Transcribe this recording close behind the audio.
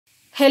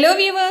Hello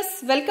viewers,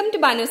 welcome to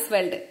Banu's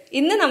World.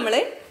 ഇന്ന് നമ്മൾ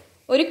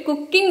ഒരു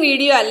കുക്കിംഗ്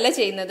വീഡിയോ അല്ല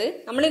ചെയ്യുന്നത്.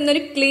 നമ്മൾ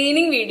ഇന്നൊരു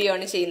ക്ലീനിങ് വീഡിയോ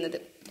ആണ് ചെയ്യുന്നത്.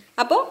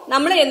 അപ്പോൾ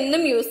നമ്മൾ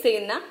എന്നും യൂസ്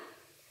ചെയ്യുന്ന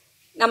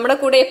നമ്മുടെ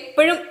കൂടെ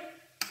എപ്പോഴും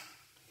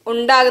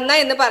ഉണ്ടാകുന്ന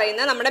എന്ന്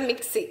പറയുന്ന നമ്മുടെ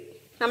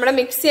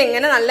മിക്സി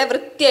എങ്ങനെ നല്ല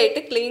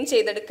വൃത്തിയായിട്ട് ക്ലീൻ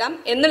ചെയ്തെടുക്കാം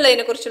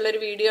എന്നുള്ളതിനെക്കുറിച്ചുള്ള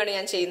ഒരു വീഡിയോ ആണ്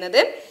ഞാൻ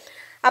ചെയ്യുന്നത്.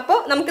 അപ്പോൾ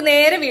നമുക്ക്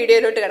നേരെ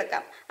വീഡിയോയിലോട്ട്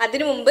കിടക്കാം.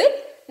 അതിനു മുമ്പ്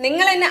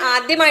നിങ്ങൾ എന്നെ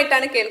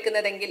ആദ്യമായിട്ടാണ്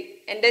കേൾക്കുന്നതെങ്കിൽ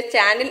എൻ്റെ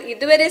ചാനൽ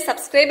ഇതുവരെ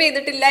സബ്സ്ക്രൈബ്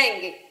ചെയ്തിട്ടില്ല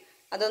എങ്കിൽ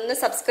അതൊന്ന്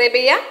സബ്സ്ക്രൈബ്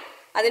ചെയ്യുക.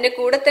 അതിന്റെ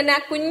കൂടെ തന്നെ ആ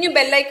കുഞ്ഞു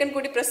ബെല്ലൈക്കൺ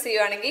കൂടി പ്രസ്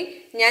ചെയ്യുവാണെങ്കിൽ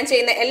ഞാൻ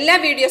ചെയ്യുന്ന എല്ലാ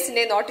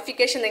വീഡിയോസിന്റെയും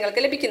നോട്ടിഫിക്കേഷൻ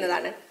നിങ്ങൾക്ക്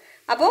ലഭിക്കുന്നതാണ്.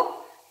 അപ്പോൾ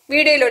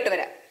വീഡിയോയിലോട്ട്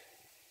വരാം.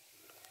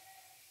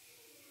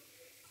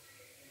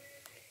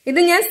 ഇത്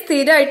ഞാൻ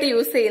സ്ഥിരമായിട്ട്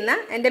യൂസ് ചെയ്യുന്ന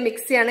എൻ്റെ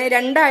മിക്സിയാണ്.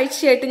 2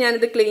 ആഴ്ചയായിട്ട്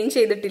ഞാനിത് ക്ലീൻ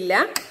ചെയ്തിട്ടില്ല.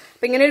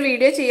 അപ്പം ഇങ്ങനെ ഒരു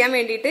വീഡിയോ ചെയ്യാൻ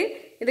വേണ്ടിയിട്ട്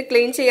ഇത്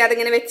ക്ലീൻ ചെയ്യാതെ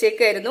ഇങ്ങനെ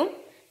വെച്ചേക്കായിരുന്നു.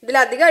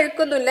 ഇതിലധികം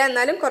അഴുക്കൊന്നുമില്ല,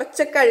 എന്നാലും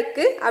കുറച്ചൊക്കെ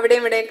അഴുക്ക്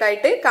അവിടെയും ഇവിടെയൊക്കെ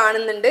ആയിട്ട്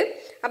കാണുന്നുണ്ട്.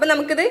 അപ്പം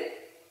നമുക്കിത്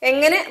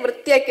എങ്ങനെ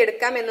വൃത്തിയാക്കി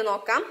എടുക്കാം എന്ന്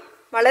നോക്കാം.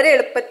 വളരെ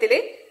എളുപ്പത്തിൽ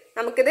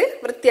നമുക്കിത്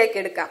വൃത്തിയാക്കി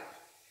എടുക്കാം.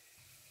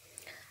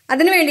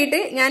 അതിന് വേണ്ടിയിട്ട്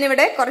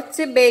ഞാനിവിടെ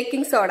കുറച്ച്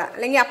ബേക്കിംഗ് സോഡ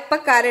അല്ലെങ്കിൽ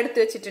അപ്പക്കാരം എടുത്ത്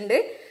വെച്ചിട്ടുണ്ട്.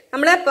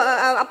 നമ്മൾ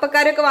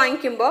അപ്പക്കാരൊക്കെ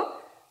വാങ്ങിക്കുമ്പോൾ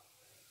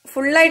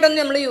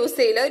ഫുള്ളായിട്ടൊന്നും നമ്മൾ യൂസ്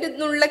ചെയ്യില്ല, ഒരു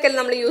നുള്ളൊക്കെ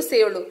നമ്മൾ യൂസ്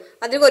ചെയ്യുള്ളൂ.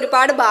 അതിൽ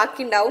ഒരുപാട്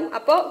ബാക്കി ഉണ്ടാവും.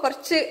 അപ്പോൾ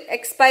കുറച്ച്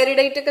എക്സ്പയറി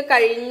ഡേറ്റ് ഒക്കെ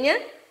കഴിഞ്ഞ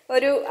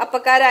ഒരു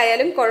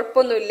അപ്പക്കാരായാലും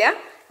കുഴപ്പമൊന്നുമില്ല.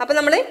 അപ്പം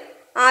നമ്മൾ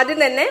ആദ്യം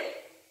തന്നെ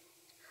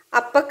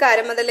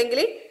അപ്പക്കാരം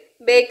അതല്ലെങ്കിൽ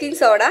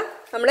ബേക്കിംഗ് സോഡ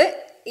നമ്മൾ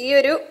ഈ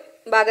ഒരു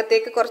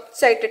ഭാഗത്തേക്ക്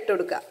കുറച്ചായിട്ട് ഇട്ട്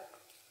കൊടുക്കുക.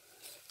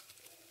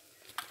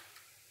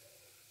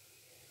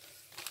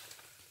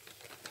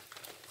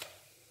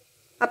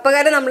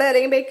 അപ്പക്കാരം നമ്മൾ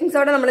അല്ലെങ്കിൽ ബേക്കിംഗ്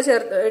സോഡ നമ്മൾ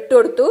ഇട്ട്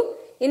കൊടുത്തു.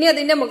 ഇനി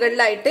അതിൻ്റെ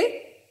മുകളിലായിട്ട്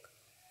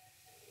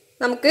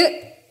നമുക്ക്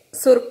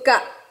സുർക്ക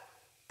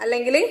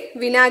അല്ലെങ്കിൽ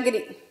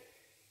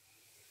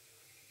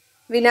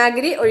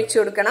വിനാഗിരി ഒഴിച്ചു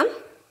കൊടുക്കണം.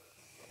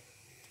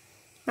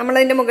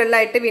 നമ്മളതിൻ്റെ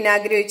മുകളിലായിട്ട്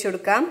വിനാഗിരി ഒഴിച്ചു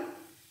കൊടുക്കാം.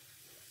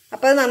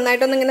 അപ്പോൾ അത്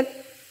നന്നായിട്ടൊന്നിങ്ങനെ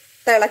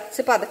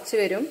തിളച്ച് പതച്ച്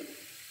വരും.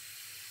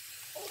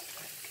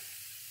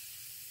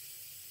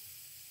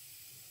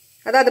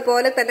 അത്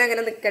അതുപോലെ തന്നെ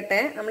അങ്ങനെ നിൽക്കട്ടെ.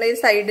 നമ്മൾ ഈ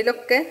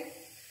സൈഡിലൊക്കെ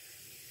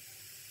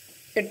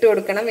ഇട്ട്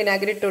കൊടുക്കണം,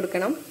 വിനാഗിരി ഇട്ട്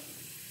കൊടുക്കണം.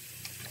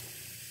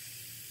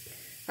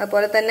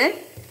 അതുപോലെ തന്നെ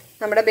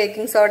നമ്മുടെ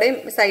ബേക്കിംഗ് സോഡയും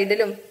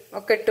സൈഡിലും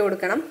ഒക്കെ ഇട്ട്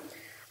കൊടുക്കണം.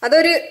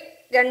 അതൊരു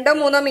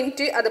 2-3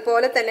 മിനിറ്റ്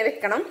അതുപോലെ തന്നെ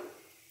വെക്കണം.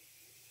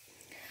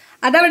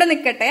 അതവിടെ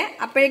നിൽക്കട്ടെ.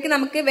 അപ്പോഴേക്ക്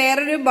നമുക്ക്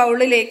വേറൊരു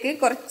ബൗളിലേക്ക്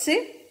കുറച്ച്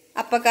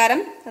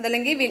അപ്പക്കാരം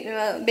അതല്ലെങ്കിൽ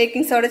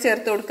ബേക്കിംഗ് സോഡ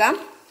ചേർത്ത് കൊടുക്കാം.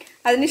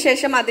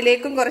 അതിനുശേഷം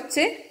അതിലേക്കും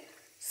കുറച്ച്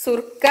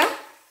സുർക്ക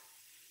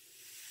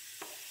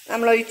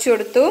നമ്മൾ ഒഴിച്ചു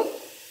കൊടുത്തു.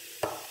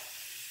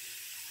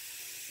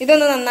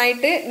 ഇതൊന്ന്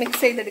നന്നായിട്ട്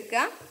മിക്സ്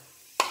ചെയ്തെടുക്കുക.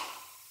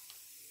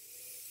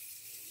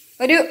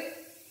 ഒരു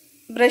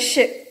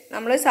ബ്രഷ്,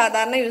 നമ്മൾ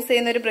സാധാരണ യൂസ്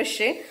ചെയ്യുന്ന ഒരു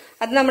ബ്രഷ്,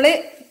 അത് നമ്മൾ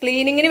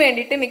ക്ലീനിങ്ങിന്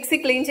വേണ്ടിയിട്ട് മിക്സി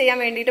ക്ലീൻ ചെയ്യാൻ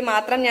വേണ്ടിയിട്ട്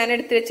മാത്രം ഞാൻ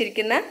എടുത്തു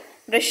വെച്ചിരിക്കുന്ന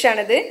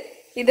ബ്രഷാണിത്.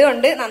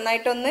 ഇതുകൊണ്ട്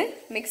നന്നായിട്ടൊന്ന്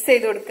മിക്സ്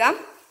ചെയ്ത് കൊടുക്കാം.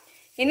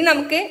 ഇനി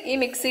നമുക്ക് ഈ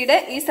മിക്സിയുടെ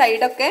ഈ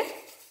സൈഡൊക്കെ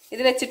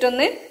ഇത്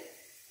വെച്ചിട്ടൊന്ന്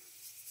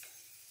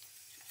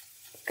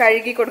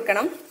കഴുകി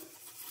കൊടുക്കണം.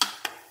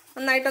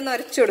 നന്നായിട്ടൊന്ന്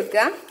ഉരച്ചു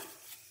കൊടുക്കുക.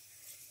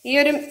 ഈ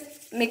ഒരു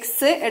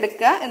മിക്സ്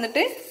എടുക്കുക.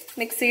 എന്നിട്ട്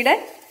മിക്സിയുടെ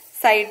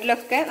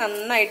സൈഡിലൊക്കെ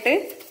നന്നായിട്ട്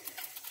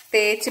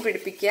തേച്ച്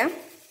പിടിപ്പിക്കുക.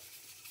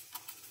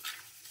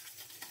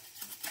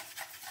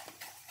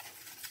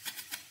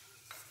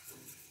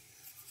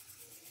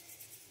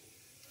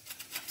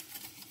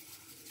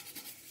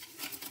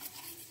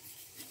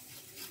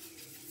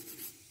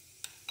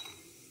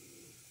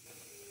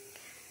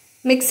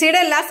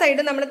 മിക്സിയുടെ എല്ലാ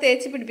സൈഡും നമ്മൾ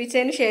തേച്ച്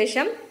പിടിപ്പിച്ചതിന്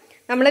ശേഷം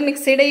നമ്മൾ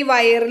മിക്സിയുടെ ഈ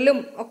വയറിലും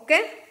ഒക്കെ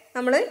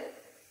നമ്മൾ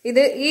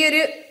ഈ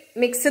ഒരു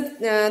മിക്സ്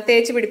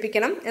തേച്ച്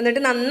പിടിപ്പിക്കണം.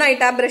 എന്നിട്ട്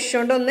നന്നായിട്ട് ആ ബ്രഷ്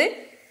കൊണ്ട് ഒന്ന്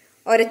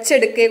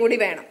ഉരച്ചെടുക്കുക കൂടി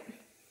വേണം.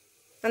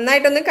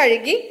 നന്നായിട്ടൊന്ന്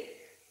കഴുകി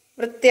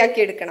വൃത്തിയാക്കി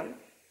എടുക്കണം.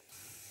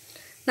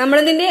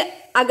 നമ്മളിതിൻ്റെ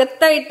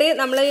അകത്തായിട്ട്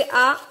നമ്മൾ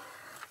ആ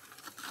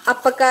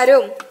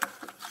അപ്പക്കാരവും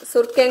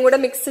സുർക്കയും കൂടെ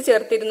മിക്സ്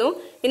ചേർത്തിരുന്നു.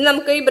 ഇനി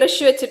നമുക്ക് ഈ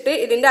ബ്രഷ് വെച്ചിട്ട്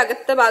ഇതിൻ്റെ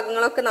അകത്തെ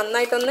ഭാഗങ്ങളൊക്കെ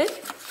നന്നായിട്ടൊന്ന്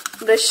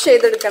ബ്രഷ്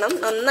ചെയ്തെടുക്കണം.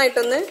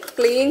 നന്നായിട്ടൊന്ന്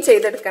ക്ലീൻ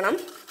ചെയ്തെടുക്കണം.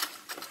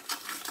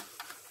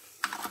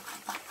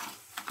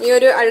 ഈ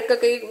ഒരു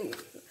അഴുക്കൊക്കെ, ഈ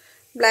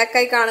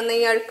ബ്ലാക്കായി കാണുന്ന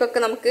ഈ അഴുക്കൊക്കെ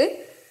നമുക്ക്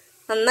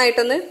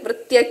നന്നായിട്ടൊന്ന്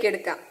വൃത്തിയാക്കി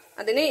എടുക്കാം.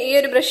 അതിന് ഈ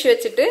ഒരു ബ്രഷ്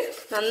വെച്ചിട്ട്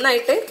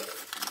നന്നായിട്ട്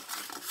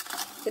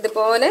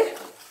ഇതുപോലെ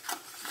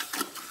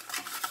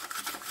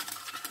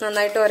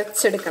നന്നായിട്ട്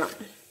ഉരച്ചെടുക്കണം.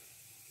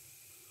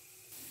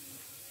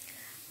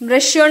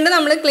 ബ്രഷ് കൊണ്ട്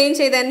നമ്മൾ ക്ലീൻ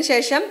ചെയ്തതിന്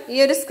ശേഷം ഈ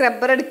ഒരു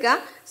സ്ക്രബ്ബർ എടുക്കുക.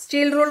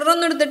 സ്റ്റീൽ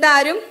റൂളറൊന്നും എടുത്തിട്ട്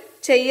ആരും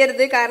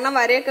ചെയ്യരുത്, കാരണം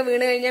വരയൊക്കെ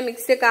വീണ് കഴിഞ്ഞാൽ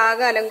മിക്സിയൊക്കെ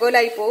ആകെ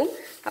അലങ്കോലായി പോവും.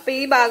 അപ്പോൾ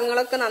ഈ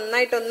ഭാഗങ്ങളൊക്കെ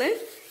നന്നായിട്ടൊന്ന്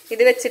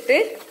ഇത് വെച്ചിട്ട്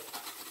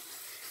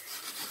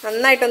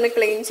നന്നായിട്ടൊന്ന്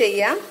ക്ലീൻ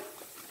ചെയ്യാം.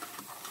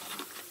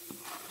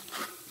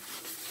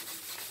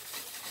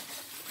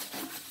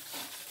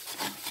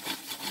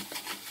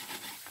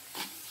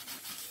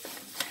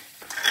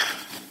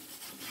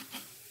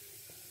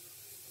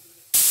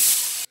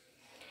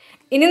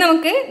 ഇനി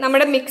നമുക്ക്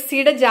നമ്മുടെ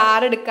മിക്സിയുടെ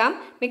ജാർ എടുക്കാം.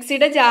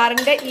 മിക്സിയുടെ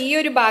ജാറിന്റെ ഈ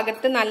ഒരു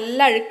ഭാഗത്ത് നല്ല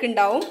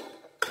അഴുക്കുണ്ടാവും.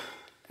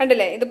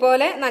 കണ്ടില്ലേ,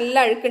 ഇതുപോലെ നല്ല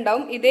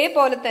അഴുക്കുണ്ടാവും.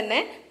 ഇതേപോലെ തന്നെ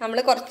നമ്മൾ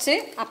കുറച്ച്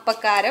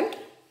അപ്പക്കാരം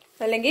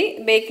അല്ലെങ്കിൽ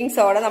ബേക്കിംഗ്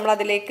സോഡ നമ്മൾ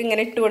അതിലേക്ക്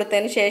ഇങ്ങനെ ഇട്ട്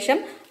കൊടുത്തതിന് ശേഷം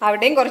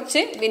അവിടെയും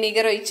കുറച്ച്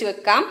വിനീഗർ ഒഴിച്ച്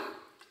വെക്കാം.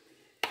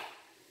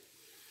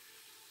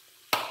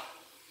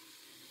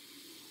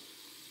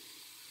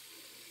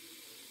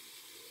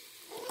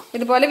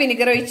 ഇതുപോലെ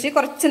വിനീഗർ ഒഴിച്ച്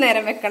കുറച്ച്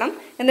നേരം വെക്കണം.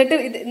 എന്നിട്ട്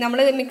ഇത് നമ്മൾ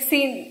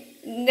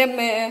മിക്സിന്റെ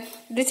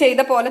ഇത്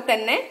ചെയ്ത പോലെ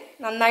തന്നെ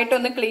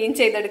നന്നായിട്ടൊന്ന് ക്ലീൻ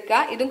ചെയ്തെടുക്കുക.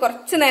 ഇതും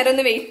കുറച്ച് നേരം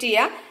ഒന്ന് വെയിറ്റ്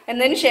ചെയ്യുക.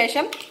 എന്നതിന്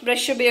ശേഷം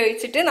ബ്രഷ്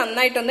ഉപയോഗിച്ചിട്ട്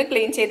നന്നായിട്ടൊന്ന്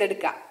ക്ലീൻ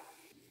ചെയ്തെടുക്കുക.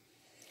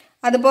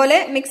 അതുപോലെ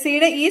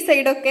മിക്സിയുടെ ഈ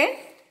സൈഡൊക്കെ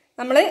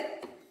നമ്മൾ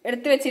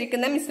എടുത്തു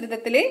വെച്ചിരിക്കുന്ന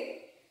മിശ്രിതത്തിൽ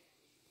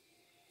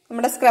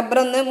നമ്മുടെ സ്ക്രബ്ബർ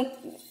ഒന്ന്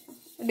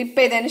ഡിപ്പ്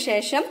ചെയ്തതിന്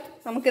ശേഷം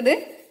നമുക്കിത്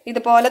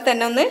ഇതുപോലെ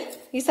തന്നെ ഒന്ന്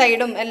ഈ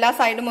സൈഡും എല്ലാ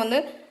സൈഡും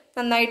ഒന്ന്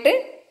നന്നായിട്ട്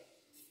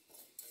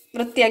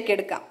വൃത്തിയാക്കി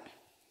എടുക്കാം.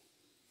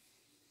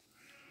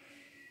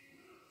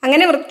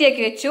 അങ്ങനെ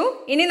വൃത്തിയാക്കി വെച്ചു.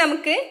 ഇനി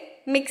നമുക്ക്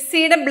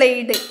മിക്സിയുടെ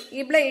ബ്ലേഡ്,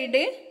 ഈ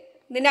ബ്ലേഡ്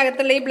ഇതിൻ്റെ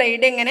അകത്തുള്ള ഈ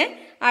ബ്ലേഡ് എങ്ങനെ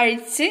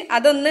അഴിച്ച്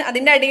അതൊന്ന്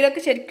അതിൻ്റെ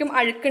അടിയിലൊക്കെ ശരിക്കും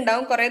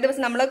അഴുക്കുണ്ടാവും. കുറേ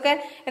ദിവസം നമ്മളൊക്കെ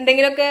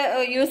എന്തെങ്കിലുമൊക്കെ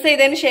യൂസ്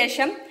ചെയ്തതിന്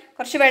ശേഷം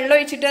കുറച്ച് വെള്ളം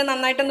ഒഴിച്ചിട്ട്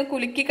നന്നായിട്ടൊന്ന്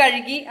കുലുക്കി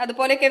കഴുകി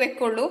അതുപോലെയൊക്കെ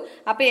വെക്കുള്ളൂ.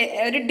 അപ്പോൾ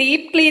ഒരു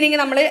ഡീപ്പ് ക്ലീനിങ്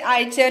നമ്മൾ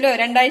ആഴ്ചയിലോ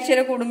 2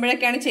 ആഴ്ചയിലോ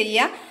കൂടുമ്പോഴൊക്കെയാണ്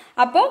ചെയ്യുക.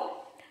 അപ്പോൾ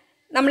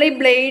നമ്മൾ ഈ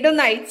ബ്ലേഡ്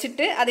ഒന്ന്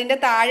അഴിച്ചിട്ട് അതിൻ്റെ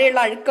താഴെയുള്ള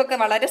അഴുക്കൊക്കെ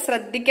വളരെ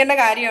ശ്രദ്ധിക്കേണ്ട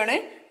കാര്യമാണ്.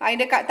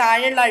 അതിൻ്റെ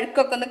താഴെയുള്ള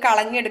അഴുക്കൊക്കെ ഒന്ന്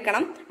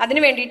കളഞ്ഞെടുക്കണം.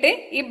 അതിന് വേണ്ടിയിട്ട്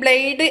ഈ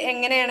ബ്ലേഡ്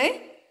എങ്ങനെയാണ്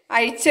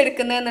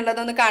അഴിച്ചെടുക്കുന്നത്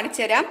എന്നുള്ളതൊന്ന്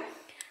കാണിച്ചു തരാം.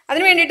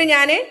 അതിന് വേണ്ടിയിട്ട്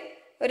ഞാൻ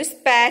ഒരു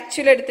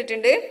സ്പാച്ചുല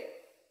എടുത്തിട്ടുണ്ട്.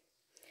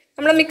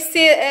 നമ്മൾ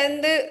മിക്സി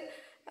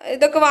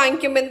ഇതൊക്കെ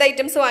വാങ്ങിക്കുമ്പോൾ എന്ത്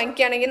ഐറ്റംസ്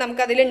വാങ്ങിക്കുകയാണെങ്കിൽ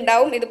നമുക്ക്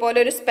അതിലുണ്ടാവും ഇതുപോലെ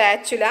ഒരു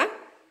സ്പാച്ചുല.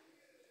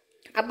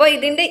 അപ്പോൾ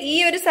ഇതിൻ്റെ ഈ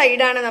ഒരു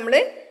സൈഡാണ് നമ്മൾ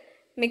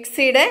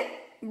മിക്സിയുടെ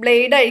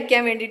ബ്ലേഡ്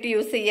അഴിക്കാൻ വേണ്ടിയിട്ട്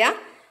യൂസ് ചെയ്യുക.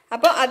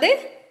 അപ്പോൾ അത്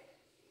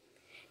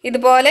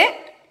ഇതുപോലെ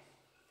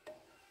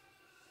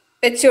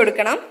വെച്ച്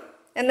കൊടുക്കണം.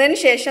 എന്നതിന്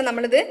ശേഷം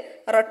നമ്മളിത്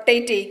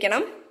റൊട്ടേറ്റ്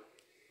ചെയ്യിക്കണം.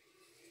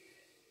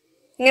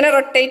 ഇങ്ങനെ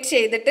റൊട്ടേറ്റ്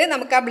ചെയ്തിട്ട്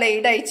നമുക്ക് ആ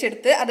ബ്ലേഡ്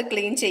അഴിച്ചെടുത്ത് അത്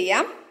ക്ലീൻ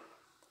ചെയ്യാം.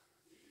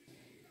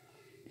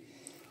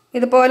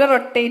 ഇതുപോലെ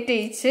റൊട്ടേറ്റ്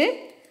ചെയ്യിച്ച്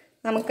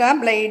നമുക്ക് ആ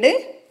ബ്ലേഡ്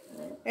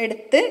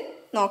എടുത്ത്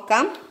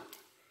നോക്കാം.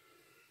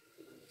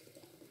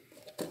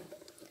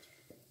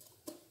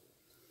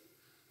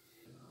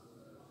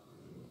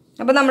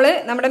 അപ്പോൾ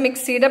നമ്മുടെ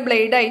മിക്സിയുടെ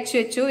ബ്ലേഡ് അഴിച്ചു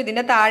വെച്ചു.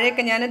 ഇതിൻ്റെ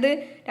താഴെയൊക്കെ ഞാനിത്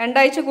 2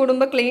 ആഴ്ച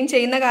കൂടുമ്പോൾ ക്ലീൻ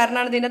ചെയ്യുന്ന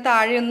കാരണമാണ് ഇതിൻ്റെ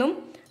താഴെയൊന്നും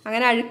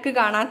അങ്ങനെ അഴുക്ക്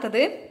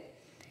കാണാത്തത്.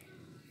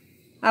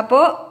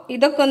 അപ്പോൾ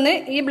ഇതൊക്കെ ഒന്ന്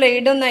ഈ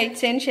ബ്ലേഡ് ഒന്ന്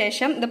അഴിച്ചതിന്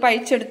ശേഷം ഇത്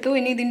പഴിച്ചെടുത്തു.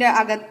 ഇനി ഇതിൻ്റെ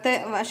അകത്തെ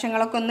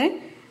വശങ്ങളൊക്കെ ഒന്ന്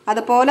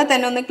അതുപോലെ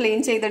തന്നെ ഒന്ന് ക്ലീൻ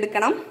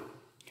ചെയ്തെടുക്കണം.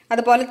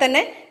 അതുപോലെ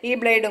തന്നെ ഈ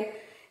ബ്ലേഡും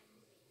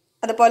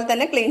അതുപോലെ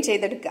തന്നെ ക്ലീൻ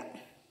ചെയ്തെടുക്കുക.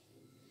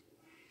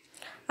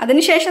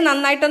 അതിനുശേഷം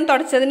നന്നായിട്ടൊന്ന്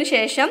തുടച്ചതിന്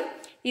ശേഷം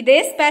ഇതേ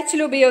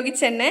സ്പാച്ചിൽ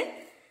ഉപയോഗിച്ച് തന്നെ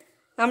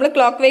നമ്മൾ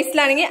ക്ലോക്ക്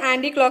വൈസിലാണെങ്കിൽ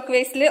ആൻറ്റി ക്ലോക്ക്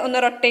വൈസിൽ ഒന്ന്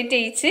റൊട്ടേറ്റ്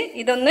ചെയ്യിച്ച്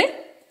ഇതൊന്ന്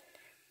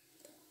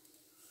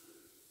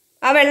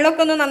ആ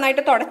വെള്ളമൊക്കെ ഒന്ന്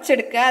നന്നായിട്ട്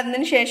തുടച്ചെടുക്കുക.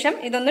 അതിന് ശേഷം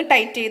ഇതൊന്ന്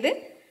ടൈറ്റ് ചെയ്ത്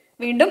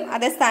വീണ്ടും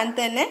അതേ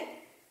സ്ഥാനത്ത് തന്നെ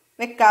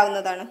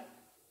വെക്കാവുന്നതാണ്.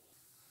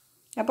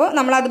 അപ്പോൾ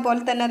നമ്മൾ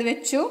അതുപോലെ തന്നെ അത്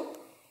വെച്ചു.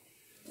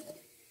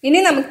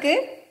 ഇനി നമുക്ക്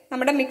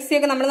നമ്മുടെ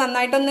മിക്സിയൊക്കെ നമ്മൾ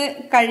നന്നായിട്ടൊന്ന്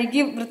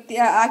കഴുകി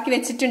ആക്കി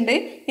വെച്ചിട്ടുണ്ട്.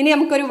 ഇനി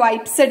നമുക്കൊരു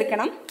വൈപ്സ്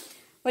എടുക്കണം.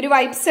 ഒരു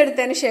വൈപ്സ്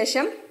എടുത്തതിന്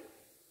ശേഷം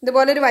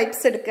ഇതുപോലെ ഒരു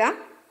വൈപ്സ് എടുക്കുക.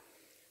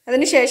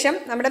 അതിനുശേഷം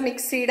നമ്മുടെ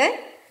മിക്സിയുടെ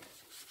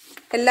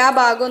എല്ലാ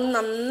ഭാഗവും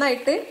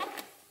നന്നായിട്ട്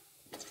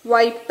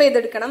വൈപ്പ്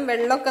ചെയ്തെടുക്കണം.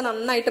 വെള്ളമൊക്കെ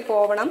നന്നായിട്ട്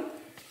പോവണം.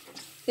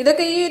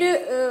 ഇതൊക്കെ ഈ ഒരു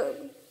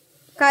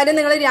കാര്യം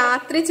നിങ്ങൾ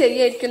രാത്രി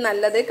ചെയ്യായിരിക്കും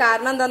നല്ലത്.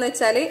 കാരണം എന്താണെന്ന്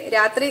വെച്ചാൽ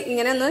രാത്രി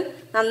ഇങ്ങനെ ഒന്ന്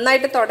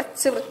നന്നായിട്ട്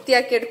തുടച്ച്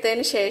വൃത്തിയാക്കി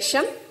എടുത്തതിന്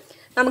ശേഷം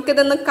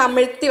നമുക്കിതൊന്ന്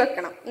കമിഴ്ത്തി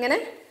വെക്കണം. ഇങ്ങനെ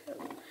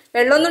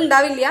വെള്ളമൊന്നും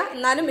ഉണ്ടാവില്ല,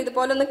 എന്നാലും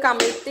ഇതുപോലെ ഒന്ന്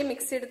കമിഴ്ത്തി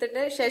മിക്സി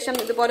എടുത്തിട്ട് ശേഷം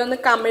ഇതുപോലെ ഒന്ന്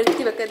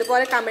കമിഴ്ത്തി വെക്കുക.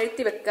 ഇതുപോലെ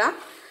കമിഴ്ത്തി വെക്കുക.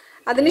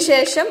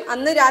 അതിനുശേഷം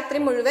അന്ന് രാത്രി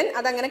മുഴുവൻ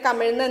അതങ്ങനെ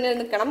കമിഴ്ന്ന് തന്നെ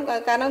നിൽക്കണം.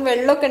 കാരണം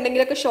വെള്ളമൊക്കെ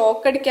ഉണ്ടെങ്കിലൊക്കെ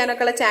ഷോക്ക്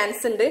അടിക്കാനൊക്കെ ഉള്ള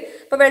ചാൻസ് ഉണ്ട്.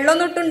 അപ്പോൾ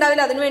വെള്ളമൊന്നും ഒട്ടും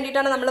ഉണ്ടാവില്ല. അതിന്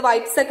വേണ്ടിയിട്ടാണ് നമ്മൾ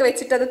വൈപ്സ് ഒക്കെ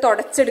വെച്ചിട്ട് അത്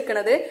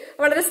തുടച്ചെടുക്കുന്നത്.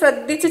 വളരെ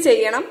ശ്രദ്ധിച്ച്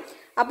ചെയ്യണം.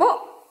 അപ്പോൾ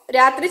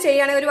രാത്രി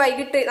ചെയ്യുകയാണെങ്കിൽ ഒരു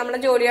വൈകിട്ട് നമ്മുടെ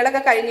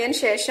ജോലികളൊക്കെ കഴിഞ്ഞതിന്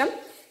ശേഷം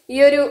ഈ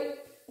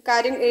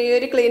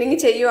ഒരു ക്ലീനിങ്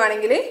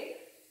ചെയ്യുവാണെങ്കിൽ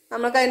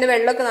നമുക്ക് അതിൻ്റെ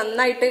വെള്ളമൊക്കെ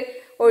നന്നായിട്ട്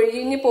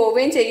ഒഴിഞ്ഞ്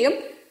പോവുകയും ചെയ്യും.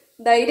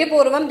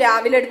 ധൈര്യപൂർവ്വം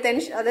രാവിലെ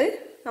എടുത്തതിന് അത്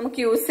നമുക്ക്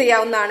യൂസ്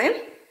ചെയ്യാവുന്നതാണ്.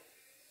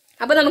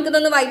 അപ്പോൾ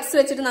നമുക്കിതൊന്ന് വൈപ്സ്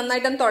വെച്ചിട്ട്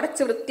നന്നായിട്ടൊന്ന്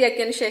തുടച്ച്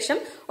വൃത്തിയാക്കിയതിന് ശേഷം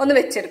ഒന്ന്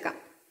വെച്ചെടുക്കാം.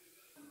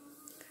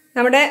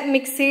 നമ്മുടെ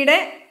മിക്സിയുടെ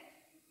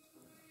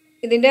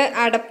ഇതിൻ്റെ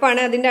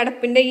അടപ്പാണ്. അതിൻ്റെ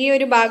അടപ്പിൻ്റെ ഈ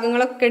ഒരു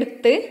ഭാഗങ്ങളൊക്കെ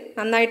എടുത്ത്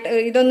നന്നായിട്ട്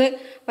ഇതൊന്ന്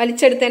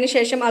വലിച്ചെടുത്തതിന്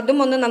ശേഷം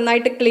അതും ഒന്ന്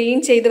നന്നായിട്ട് ക്ലീൻ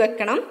ചെയ്ത്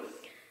വെക്കണം.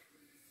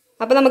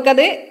 അപ്പോൾ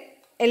നമുക്കത്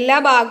എല്ലാ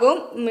ഭാഗവും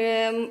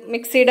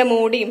മിക്സിയുടെ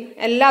മൂടിയും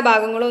എല്ലാ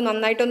ഭാഗങ്ങളും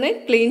നന്നായിട്ടൊന്ന്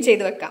ക്ലീൻ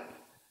ചെയ്ത് വെക്കാം.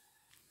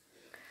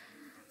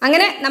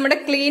 അങ്ങനെ നമ്മുടെ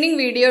ക്ലീനിങ്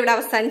വീഡിയോ ഇവിടെ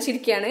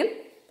അവസാനിച്ചിരിക്കുകയാണ്.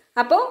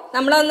 അപ്പോൾ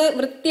നമ്മളൊന്ന്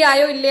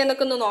വൃത്തിയായോ ഇല്ലേ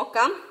എന്നൊക്കെ ഒന്ന്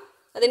നോക്കാം.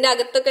 അതിൻ്റെ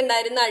അകത്തൊക്കെ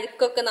ഉണ്ടായിരുന്ന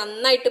അഴുക്കൊക്കെ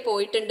നന്നായിട്ട്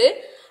പോയിട്ടുണ്ട്.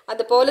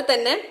 അതുപോലെ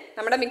തന്നെ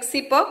നമ്മുടെ മിക്സി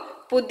ഇപ്പോൾ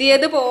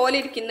പുതിയതുപോലെ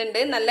ഇരിക്കുന്നുണ്ട്.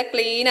 നല്ല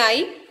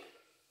ക്ലീനായി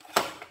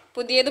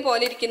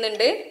പുതിയതുപോലെ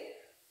ഇരിക്കുന്നുണ്ട്.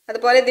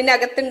 അതുപോലെ ഇതിൻ്റെ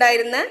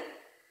അകത്തുണ്ടായിരുന്ന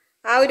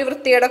ആ ഒരു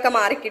വൃത്തികേടൊക്കെ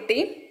മാറിക്കിട്ടി.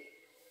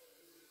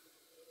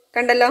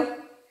 കണ്ടല്ലോ.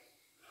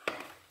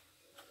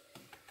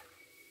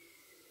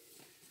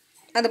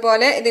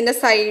 അതുപോലെ ഇതിന്റെ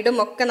സൈഡും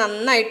ഒക്കെ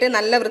നന്നായിട്ട്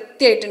നല്ല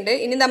വൃത്തിയായിട്ടുണ്ട്.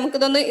 ഇനി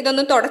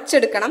ഇതൊന്ന്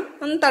തുടച്ചെടുക്കണം.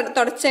 ഒന്ന്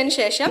തുടച്ചതിന്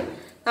ശേഷം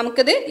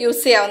നമുക്കിത്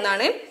യൂസ്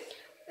ചെയ്യാവുന്നതാണ്.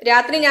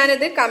 രാത്രി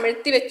ഞാനിത്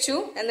കമിഴ്ത്തി വെച്ചു.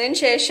 എന്നതിന്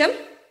ശേഷം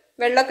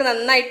വെള്ളമൊക്കെ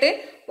നന്നായിട്ട്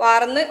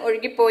വാർന്ന്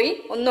ഒഴുകിപ്പോയി.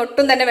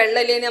 ഒട്ടും തന്നെ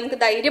വെള്ളമില്ലെങ്കിൽ നമുക്ക്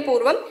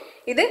ധൈര്യപൂർവ്വം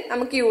ഇത്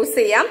നമുക്ക് യൂസ്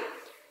ചെയ്യാം.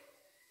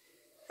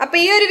 അപ്പൊ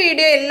ഈ ഒരു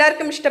വീഡിയോ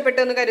എല്ലാവർക്കും ഇഷ്ടപ്പെട്ടു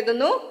എന്ന്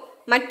കരുതുന്നു.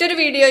 മറ്റൊരു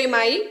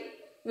വീഡിയോയുമായി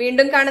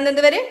വീണ്ടും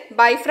കാണുന്നത് വരെ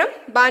ബൈ ഫ്രം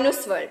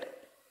ബാനൂസ് വേൾഡ്.